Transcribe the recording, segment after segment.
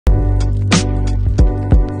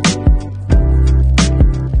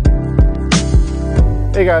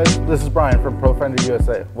Hey guys, this is Brian from Profender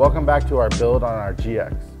USA. Welcome back to our build on our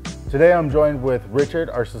GX. Today I'm joined with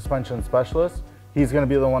Richard, our suspension specialist. He's going to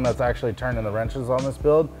be the one that's actually turning the wrenches on this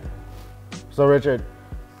build. So Richard,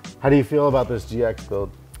 how do you feel about this GX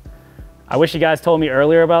build? I wish you guys told me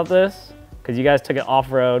earlier about this, because you guys took it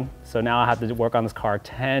off-road, so now I have to work on this car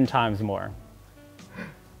 10 times more.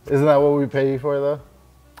 Isn't that what we pay you for though?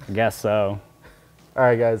 I guess so. All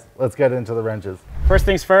right guys, let's get into the wrenches. First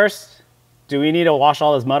things first, do we need to wash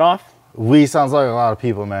all this mud off? We sounds like a lot of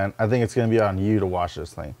people, man. I think it's gonna be on you to wash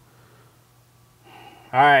this thing.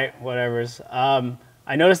 All right, whatever's. I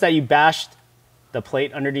noticed that you bashed the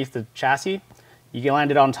plate underneath the chassis. You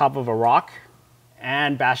landed on top of a rock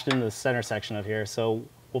and bashed into the center section of here. So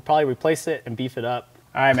we'll probably replace it and beef it up.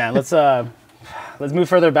 All right, man, let's move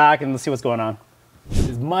further back and let's see what's going on.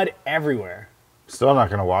 There's mud everywhere. Still not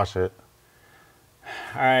gonna wash it.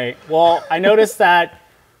 All right, well, I noticed that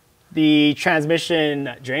the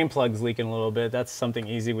transmission drain plug's leaking a little bit. That's something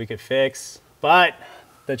easy we could fix. But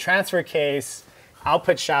the transfer case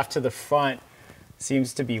output shaft to the front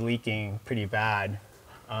seems to be leaking pretty bad.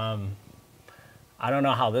 I don't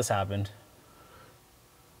know how this happened.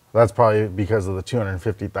 That's probably because of the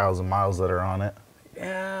 250,000 miles that are on it.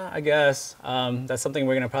 Yeah, I guess. That's something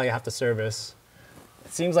we're gonna probably have to service.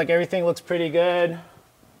 It seems like everything looks pretty good.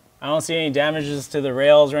 I don't see any damages to the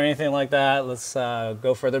rails or anything like that. Let's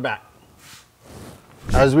go further back.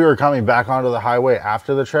 As we were coming back onto the highway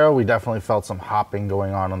after the trail, we definitely felt some hopping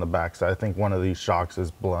going on the back. So I think one of these shocks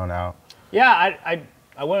is blown out. Yeah,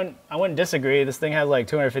 I wouldn't disagree. This thing has like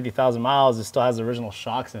 250,000 miles. It still has the original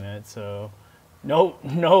shocks in it. So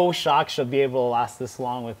no shock should be able to last this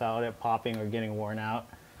long without it popping or getting worn out.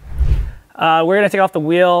 We're gonna take off the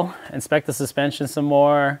wheel, inspect the suspension some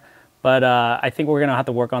more. But I think we're gonna have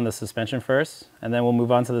to work on the suspension first, and then we'll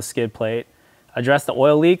move on to the skid plate, address the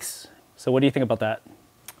oil leaks. So what do you think about that?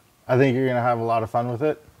 I think you're gonna have a lot of fun with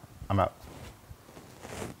it. I'm out.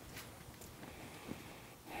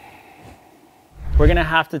 We're gonna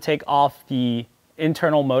have to take off the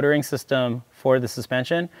internal motoring system for the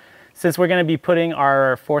suspension. Since we're gonna be putting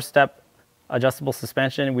our 4-step adjustable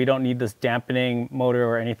suspension, we don't need this dampening motor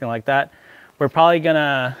or anything like that. We're probably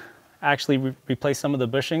gonna actually replace some of the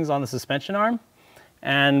bushings on the suspension arm,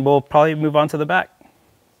 and we'll probably move on to the back.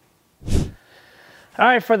 All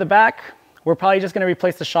right, for the back, we're probably just gonna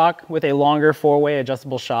replace the shock with a longer 4-way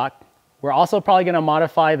adjustable shock. We're also probably gonna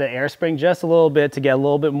modify the air spring just a little bit to get a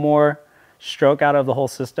little bit more stroke out of the whole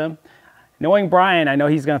system. Knowing Brian, I know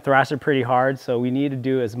he's gonna thrash it pretty hard, so we need to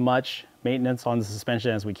do as much maintenance on the suspension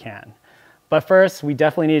as we can. But first, we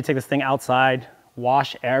definitely need to take this thing outside,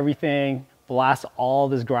 wash everything, blast all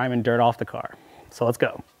this grime and dirt off the car. So let's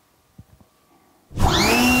go.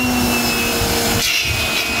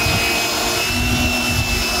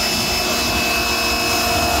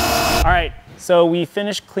 All right, so we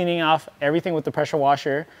finished cleaning off everything with the pressure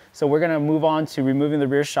washer. So we're gonna move on to removing the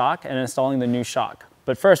rear shock and installing the new shock.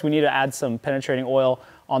 But first we need to add some penetrating oil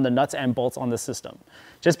on the nuts and bolts on the system,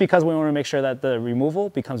 just because we wanna make sure that the removal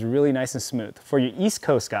becomes really nice and smooth. For your East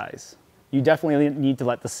Coast guys, you definitely need to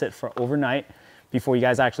let this sit for overnight before you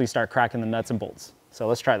guys actually start cracking the nuts and bolts. So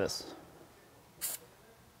let's try this.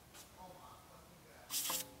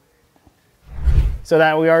 So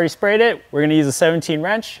that we already sprayed it, we're gonna use a 17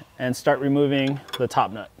 wrench and start removing the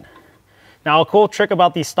top nut. Now a cool trick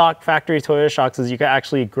about these stock factory Toyota shocks is you can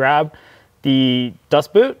actually grab the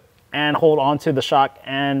dust boot and hold onto the shock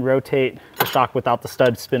and rotate the shock without the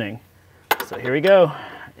stud spinning. So here we go.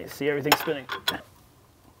 You see everything spinning.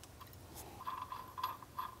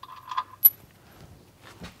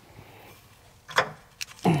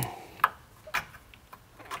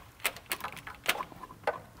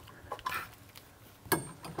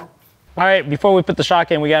 All right, before we put the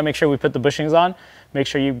shock in, we gotta make sure we put the bushings on. Make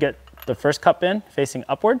sure you get the first cup in facing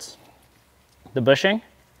upwards, the bushing,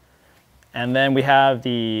 and then we have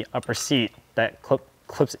the upper seat that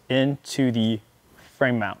clips into the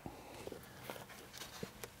frame mount.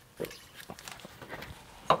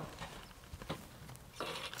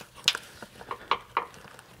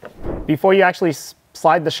 Before you actually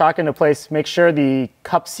slide the shock into place, make sure the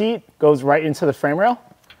cup seat goes right into the frame rail.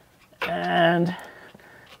 And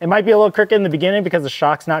it might be a little crooked in the beginning because the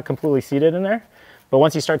shock's not completely seated in there, but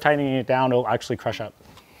once you start tightening it down, it'll actually crush up.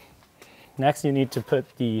 Next, you need to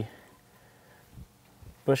put the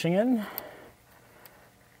bushing in.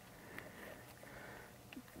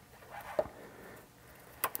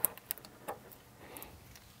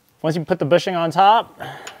 Once you put the bushing on top,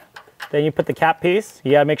 then you put the cap piece.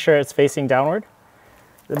 You gotta make sure it's facing downward.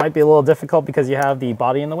 It might be a little difficult because you have the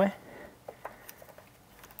body in the way.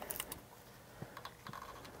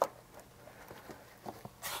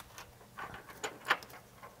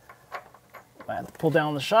 right, pull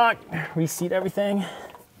down the shock, reseat everything.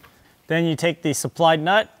 Then you take the supplied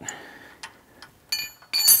nut.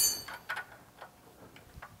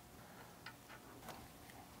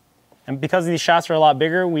 And because these shafts are a lot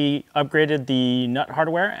bigger, we upgraded the nut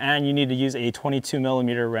hardware, and you need to use a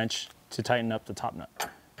 22mm wrench to tighten up the top nut.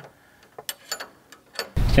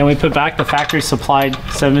 Then we put back the factory supplied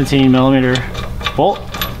 17mm bolt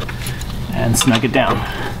and snug it down.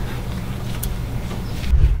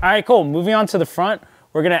 All right, cool. Moving on to the front,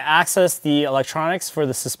 we're gonna access the electronics for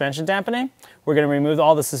the suspension dampening. We're gonna remove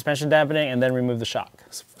all the suspension dampening and then remove the shock.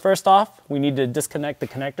 So first off, we need to disconnect the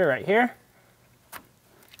connector right here.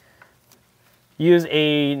 Use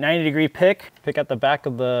a 90-degree pick at the back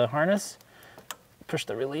of the harness. Push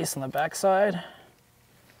the release on the back side.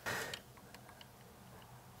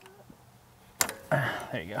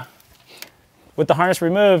 There you go. With the harness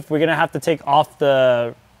removed, we're gonna have to take off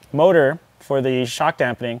the motor for the shock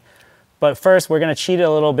dampening. But first, we're gonna cheat it a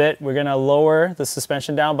little bit. We're gonna lower the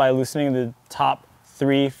suspension down by loosening the top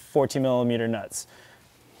 3 14mm nuts.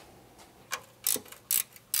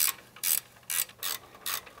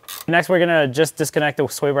 Next, we're gonna just disconnect the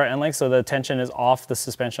sway bar end link so the tension is off the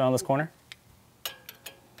suspension on this corner.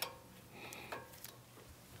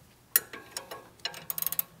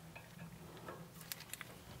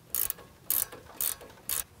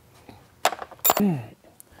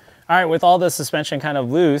 All right, with all the suspension kind of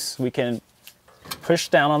loose, we can push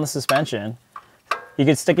down on the suspension. You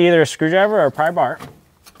can stick either a screwdriver or a pry bar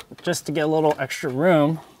just to get a little extra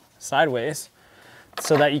room sideways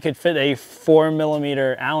so that you could fit a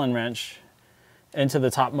 4mm Allen wrench into the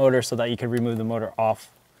top motor so that you could remove the motor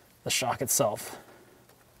off the shock itself.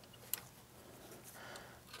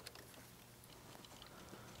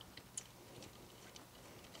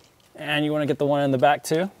 And you want to get the one in the back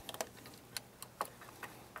too.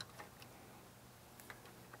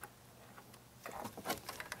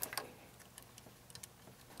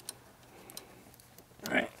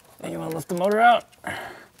 Then you want to lift the motor out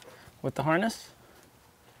with the harness.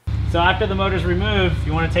 So after the motor is removed,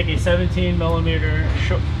 you want to take a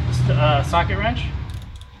 17mm socket wrench,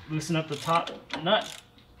 loosen up the top nut,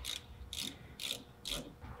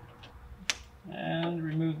 and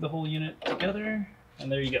remove the whole unit together,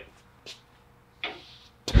 and there you go.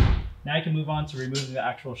 Now you can move on to removing the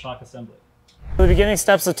actual shock assembly. For the beginning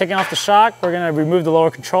steps of taking off the shock, we're going to remove the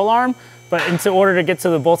lower control arm, but in order to get to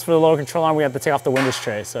the bolts for the lower control arm, we have to take off the windage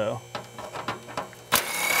tray. So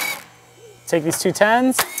take these two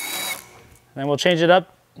 10s, and then we'll change it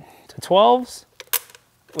up to 12s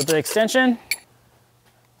with the extension.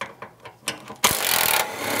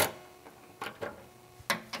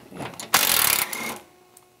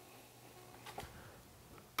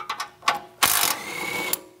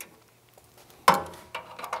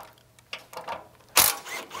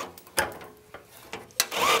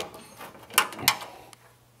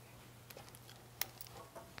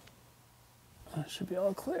 That should be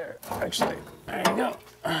all clear. Actually, there you go.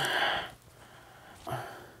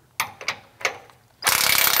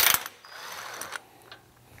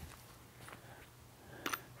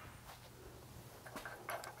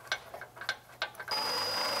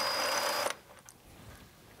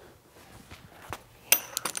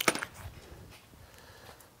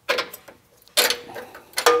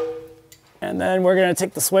 And then we're going to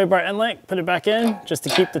take the sway bar end link, put it back in just to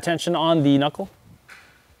keep the tension on the knuckle.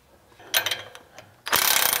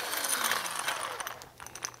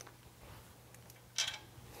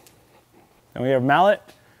 And we have a mallet,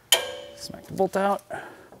 smack the bolt out.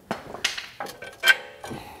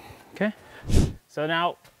 Okay, so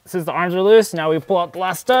now since the arms are loose, now we pull out the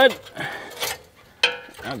last stud.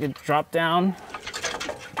 Now we can drop down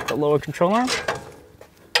the lower control arm.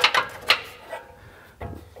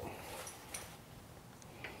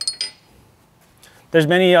 There's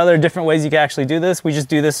many other different ways you can actually do this. We just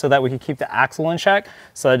do this so that we can keep the axle in check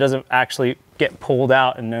so it doesn't actually get pulled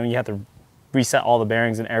out and then you have to reset all the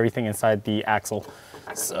bearings and everything inside the axle.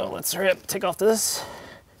 So let's hurry up, take off this.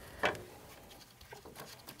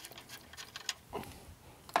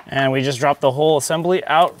 And we just drop the whole assembly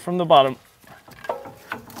out from the bottom.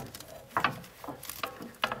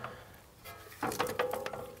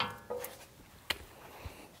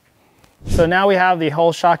 So now we have the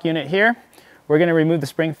whole shock unit here. We're going to remove the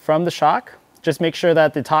spring from the shock. Just make sure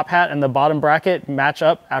that the top hat and the bottom bracket match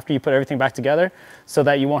up after you put everything back together so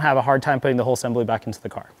that you won't have a hard time putting the whole assembly back into the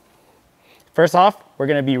car. First off, we're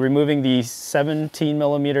going to be removing the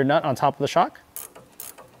 17mm nut on top of the shock.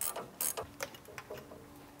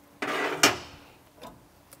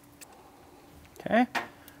 Okay,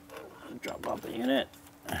 drop off the unit.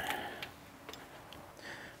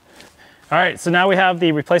 All right, so now we have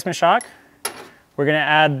the replacement shock. We're gonna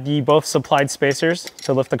add the both supplied spacers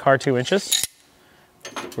to lift the car 2 inches.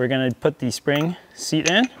 We're gonna put the spring seat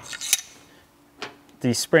in,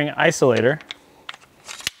 the spring isolator,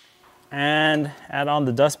 and add on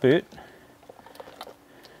the dust boot.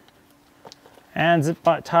 And zip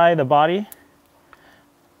tie the body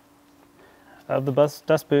of the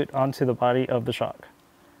dust boot onto the body of the shock.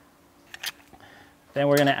 Then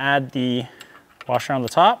we're gonna add the washer on the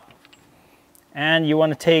top. And you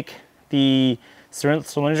wanna take the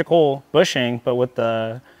cylindrical bushing, but with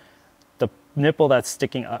the nipple that's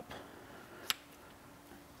sticking up.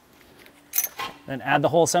 Then add the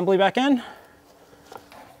whole assembly back in.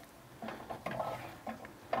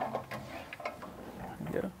 There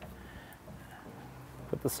we go.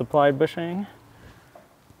 Put the supplied bushing.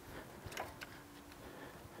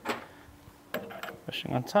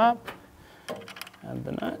 Bushing on top. Add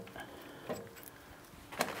the nut.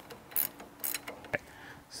 Okay.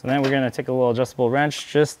 So then we're going to take a little adjustable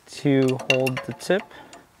wrench just to hold the tip.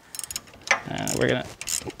 And we're going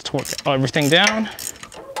to torque everything down.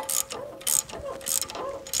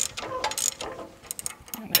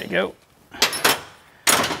 And there you go.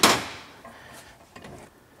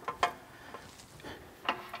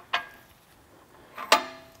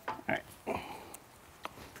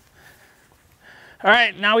 All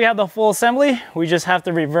right, now we have the full assembly. We just have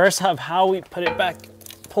the reverse of how we put it back,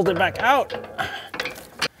 pulled it back out.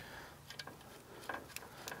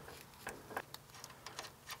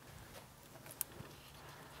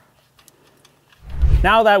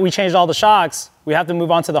 Now that we changed all the shocks, we have to move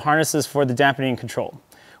on to the harnesses for the dampening control.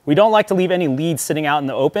 We don't like to leave any leads sitting out in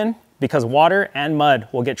the open because water and mud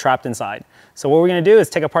will get trapped inside. So what we're gonna do is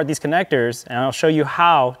take apart these connectors and I'll show you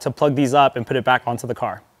how to plug these up and put it back onto the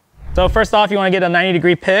car. So first off, you wanna get a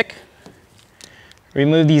 90-degree pick.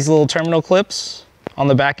 Remove these little terminal clips on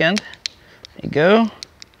the back end. There you go.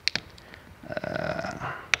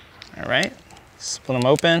 All right, split them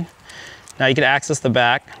open. Now you can access the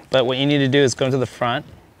back, but what you need to do is go to the front,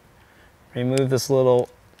 remove this little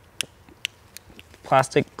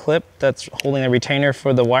plastic clip that's holding the retainer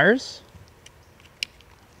for the wires.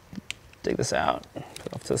 Take this out, put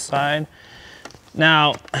it off to the side.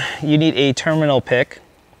 Now, you need a terminal pick.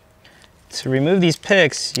 To remove these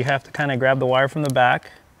picks, you have to kind of grab the wire from the back.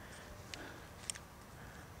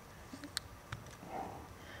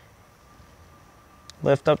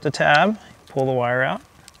 Lift up the tab, pull the wire out.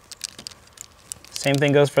 Same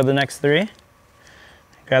thing goes for the next three.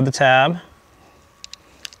 Grab the tab,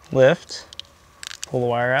 lift, pull the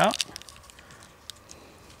wire out.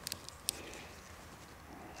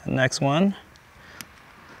 The next one,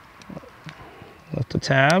 lift the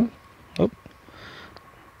tab. Oop.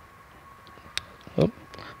 Oop.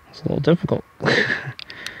 It's a little difficult.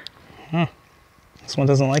 Huh. This one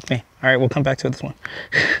doesn't like me. All right, we'll come back to this one.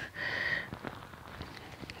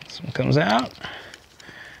 This one comes out.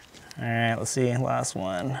 All right, let's see, last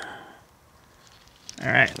one. All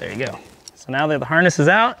right, there you go. So now that the harness is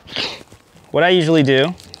out, what I usually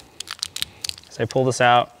do is I pull this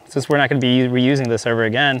out. Since we're not gonna be reusing this ever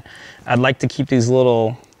again, I'd like to keep these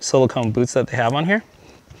little silicone boots that they have on here.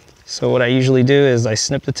 So what I usually do is I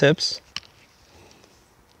snip the tips.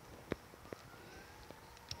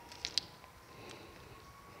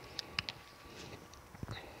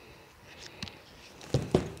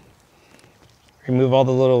 Remove all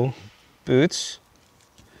the little boots.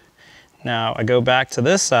 Now I go back to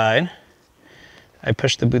this side. I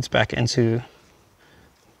push the boots back into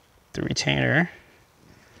the retainer.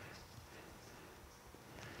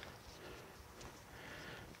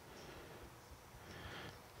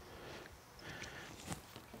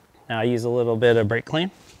 Now I use a little bit of brake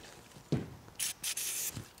clean.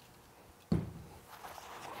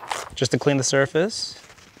 Just to clean the surface.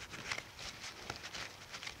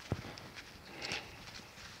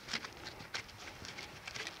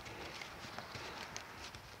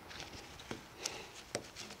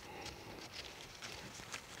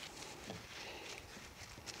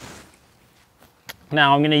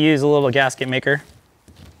 Now I'm going to use a little gasket maker,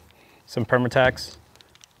 some Permatex.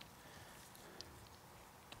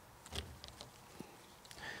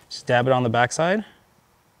 Just dab it on the backside.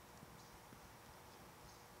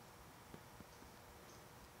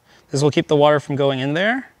 This will keep the water from going in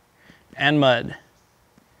there and mud.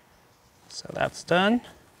 So that's done.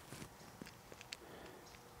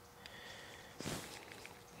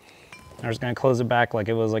 I'm just going to close it back like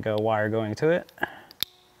it was like a wire going to it.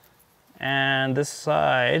 And this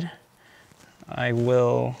side, I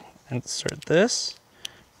will insert this.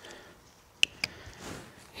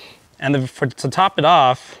 And to top it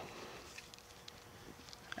off,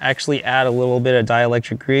 actually add a little bit of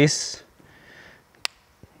dielectric grease.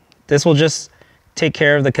 This will just take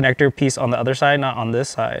care of the connector piece on the other side, not on this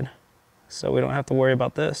side. So we don't have to worry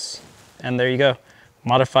about this. And there you go.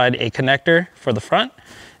 Modified a connector for the front,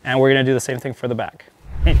 and we're gonna do the same thing for the back.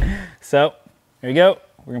 So here you go.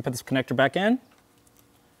 We're gonna put this connector back in,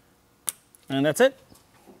 and that's it.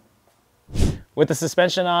 With the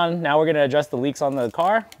suspension on, now we're gonna address the leaks on the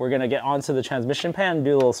car. We're gonna get onto the transmission pan and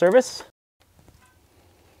do a little service.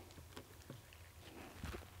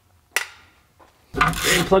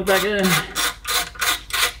 And plug back in.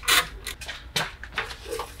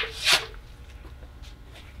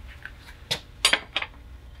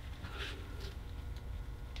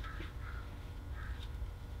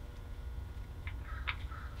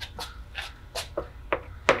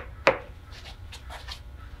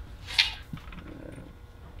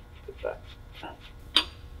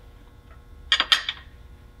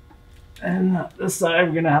 And this side,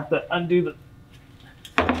 we're gonna have to undo the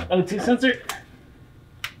O2 sensor.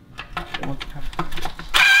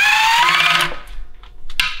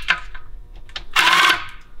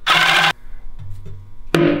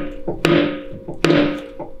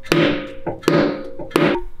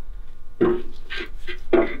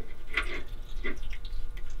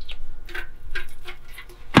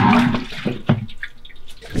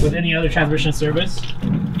 With any other transmission service,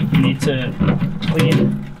 you need to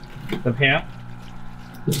clean the pan.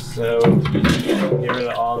 So get rid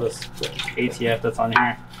of all this ATF that's on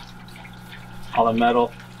here, all the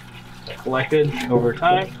metal that collected over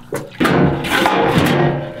time.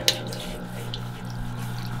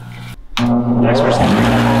 Next, we're just gonna bring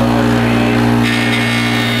that all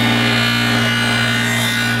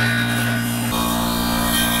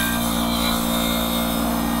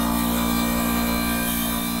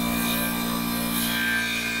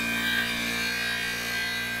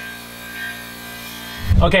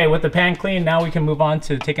Okay, with the pan clean, now we can move on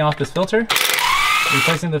to taking off this filter,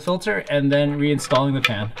 replacing the filter, and then reinstalling the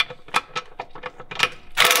pan.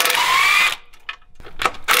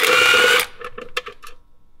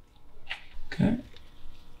 Okay.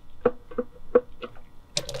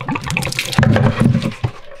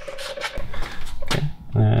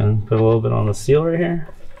 And put a little bit on the seal right here.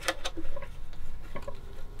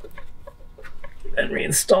 And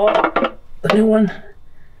reinstall the new one.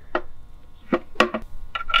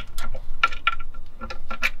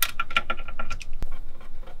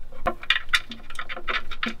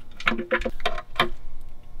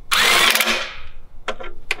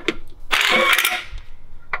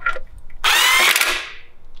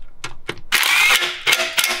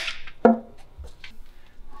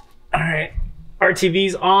 Alright,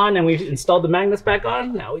 RTV's on and we've installed the magnets back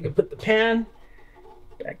on. Now we can put the pan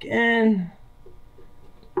back in.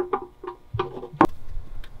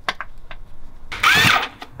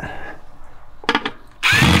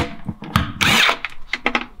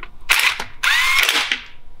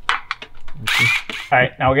 All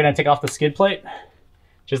right, now we're gonna take off the skid plate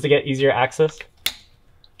just to get easier access.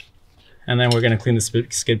 And then we're gonna clean the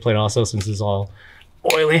skid plate also since it's all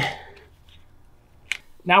oily.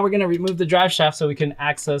 Now we're gonna remove the drive shaft so we can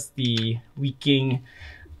access the leaking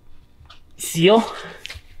seal.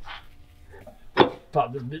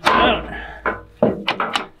 Pop this bitch out.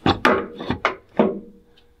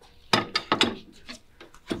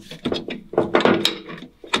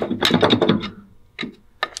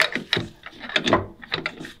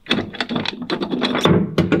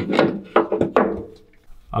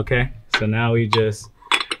 Okay, so now we just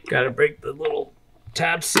gotta break the little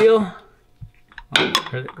tab seal.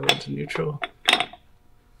 Let it go into neutral.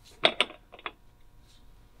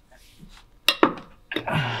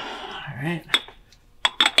 Alright.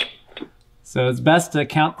 So it's best to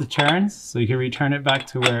count the turns so you can return it back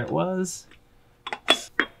to where it was. There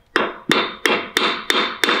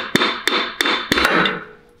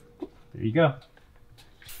you go.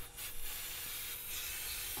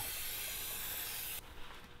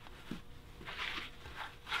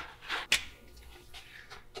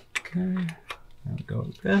 Okay, now we go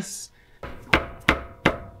with this.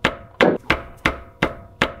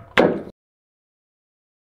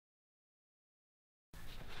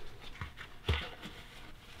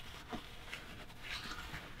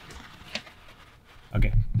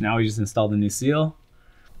 Okay, now we just installed the new seal.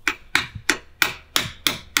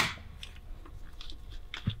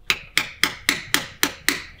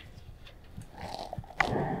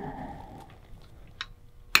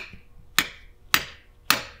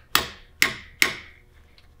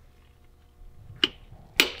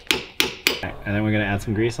 And then we're going to add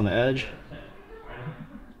some grease on the edge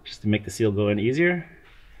just to make the seal go in easier.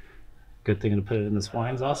 Good thing to put it in the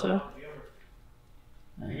spines also.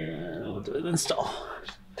 And we'll do an install.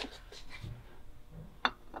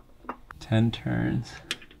 10 turns.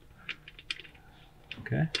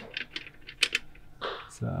 Okay.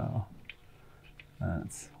 So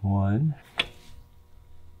that's 1.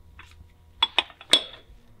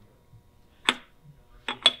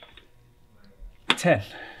 10.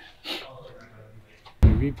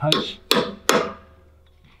 Repunch.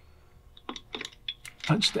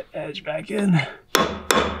 Punch the edge back in. There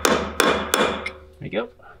you go.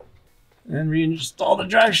 And reinstall the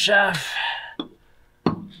drive shaft.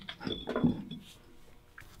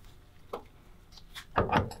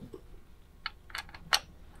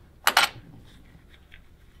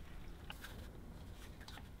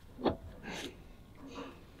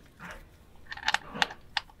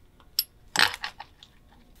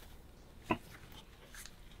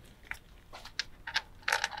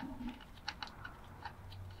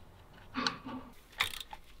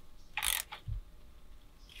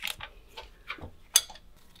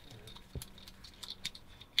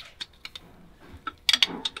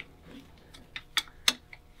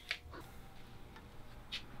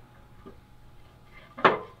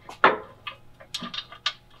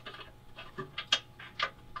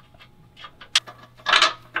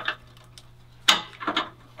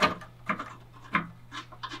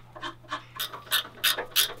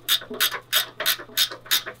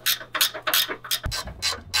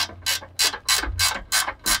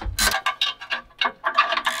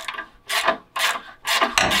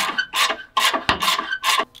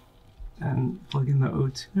 And plug in the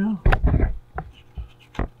O2. All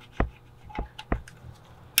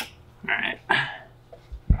right.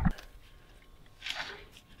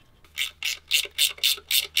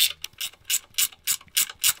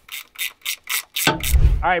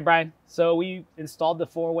 All right, Brian. So we installed the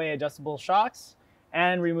 4-way adjustable shocks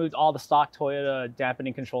and removed all the stock Toyota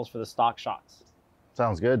dampening controls for the stock shocks.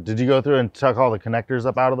 Sounds good. Did you go through and tuck all the connectors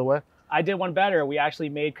up out of the way? I did one better. We actually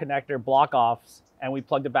made connector block-offs and we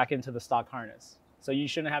plugged it back into the stock harness. So you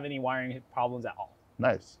shouldn't have any wiring problems at all.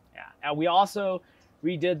 Nice. Yeah, and we also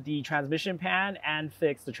redid the transmission pan and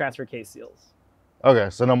fixed the transfer case seals.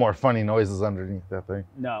 Okay, so no more funny noises underneath that thing.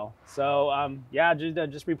 No. So yeah,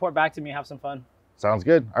 just report back to me, have some fun. Sounds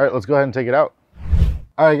good. All right, let's go ahead and take it out.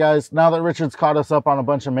 All right, guys, now that Richard's caught us up on a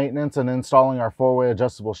bunch of maintenance and installing our 4-way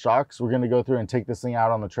adjustable shocks, we're going to go through and take this thing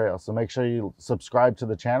out on the trail. So make sure you subscribe to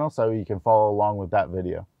the channel so you can follow along with that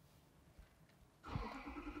video.